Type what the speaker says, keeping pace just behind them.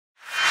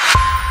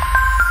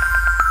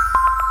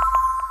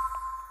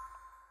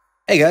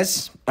Hey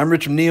guys, I'm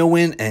Rich from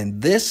NeoWin,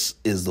 and this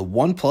is the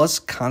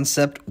OnePlus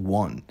Concept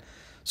One.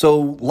 So,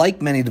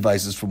 like many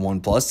devices from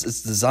OnePlus,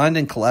 it's designed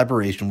in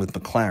collaboration with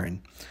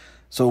McLaren.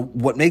 So,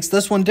 what makes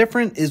this one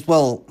different is,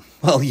 well,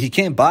 you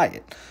can't buy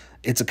it.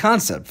 It's a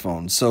concept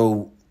phone,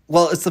 so,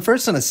 it's the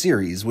first in a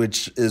series,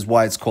 which is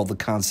why it's called the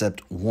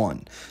Concept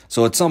One.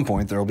 So, at some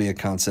point, there will be a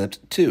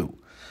Concept Two.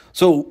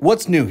 So,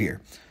 what's new here?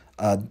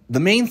 The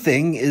main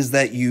thing is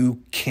that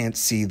you can't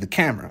see the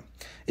camera.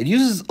 It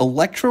uses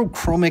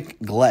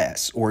electrochromic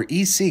glass, or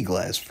EC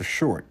glass for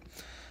short.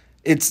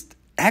 It's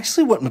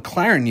actually what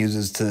McLaren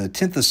uses to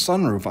tint the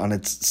sunroof on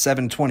its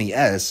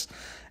 720S,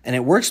 and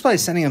it works by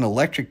sending an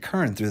electric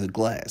current through the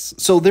glass.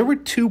 So there were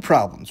two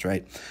problems,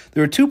 right?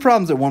 There were two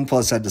problems that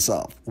OnePlus had to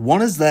solve.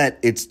 One is that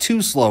it's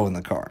too slow in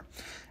the car,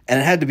 and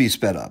it had to be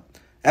sped up.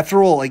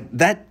 After all,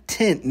 that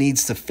tint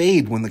needs to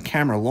fade when the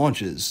camera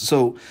launches.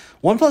 So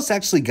OnePlus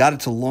actually got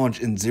it to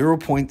launch in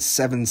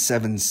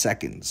 0.77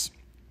 seconds.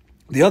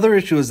 The other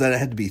issue is that it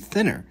had to be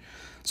thinner.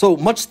 So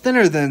much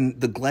thinner than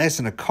the glass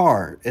in a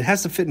car. It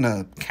has to fit in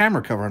a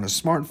camera cover on a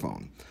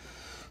smartphone.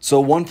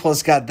 So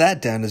OnePlus got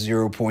that down to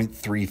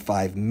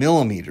 0.35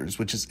 millimeters,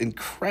 which is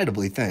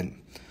incredibly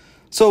thin.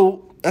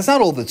 So that's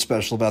not all that's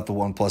special about the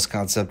OnePlus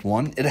Concept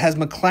One. It has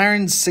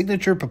McLaren's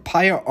signature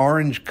papaya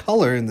orange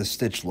color in the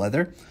stitched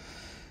leather.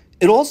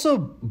 It also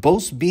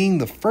boasts being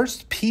the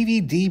first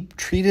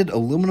PVD-treated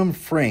aluminum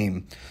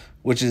frame,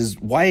 which is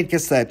why it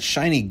gets that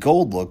shiny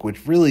gold look,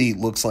 which really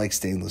looks like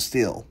stainless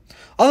steel.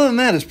 Other than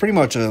that, it's pretty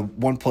much a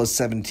OnePlus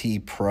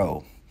 7T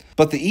Pro.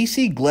 But the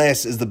EC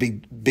glass is the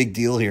big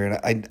deal here,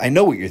 and I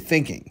know what you're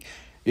thinking.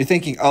 You're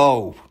thinking,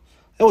 oh,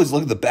 I always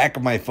look at the back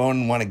of my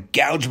phone and want to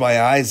gouge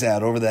my eyes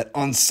out over that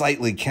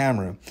unsightly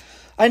camera.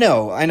 I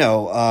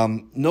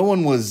know. No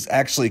one was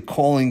actually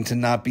calling to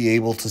not be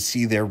able to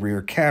see their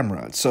rear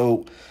camera.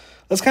 So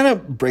let's kind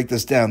of break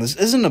this down. This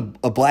isn't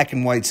a black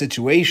and white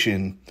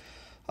situation.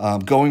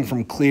 Going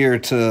from clear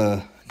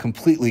to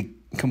completely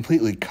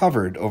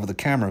covered over the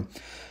camera.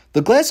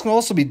 The glass can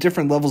also be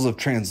different levels of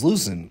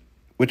translucent,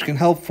 which can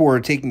help for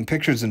taking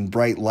pictures in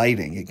bright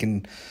lighting. It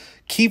can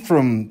keep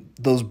from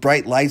those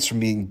bright lights from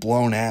being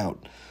blown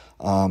out.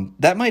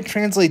 That might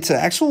translate to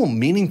actual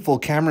meaningful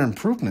camera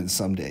improvements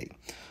someday.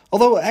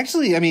 Although,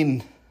 actually, I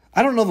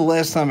don't know the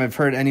last time I've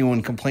heard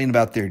anyone complain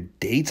about their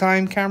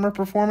daytime camera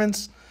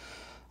performance.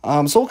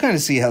 So we'll kind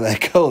of see how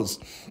that goes.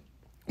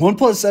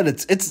 OnePlus said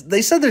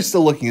they said they're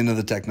still looking into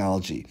the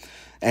technology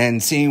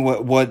and seeing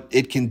what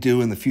it can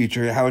do in the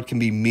future, how it can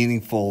be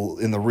meaningful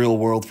in the real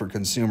world for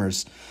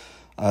consumers.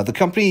 The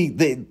company,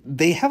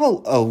 they have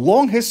a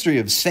long history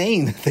of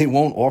saying that they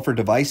won't offer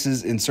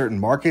devices in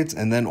certain markets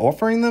and then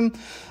offering them,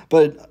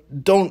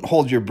 but don't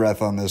hold your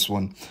breath on this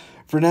one.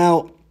 For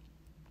now,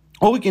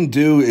 all we can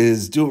do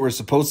is do what we're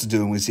supposed to do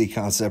when we see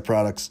concept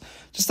products.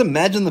 Just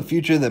imagine the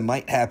future that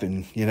might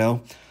happen,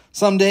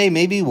 Someday,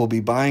 maybe we'll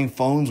be buying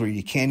phones where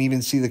you can't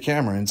even see the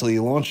camera until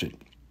you launch it.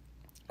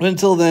 But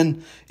until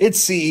then, it's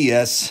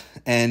CES,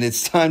 and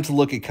it's time to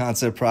look at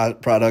concept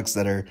products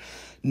that are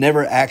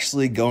never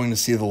actually going to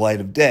see the light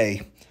of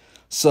day.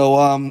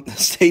 So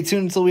stay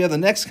tuned until we have the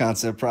next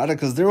concept product,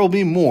 because there will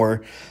be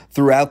more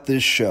throughout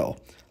this show.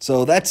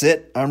 So that's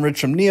it. I'm Rich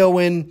from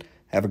NeoWin.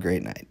 Have a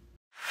great night.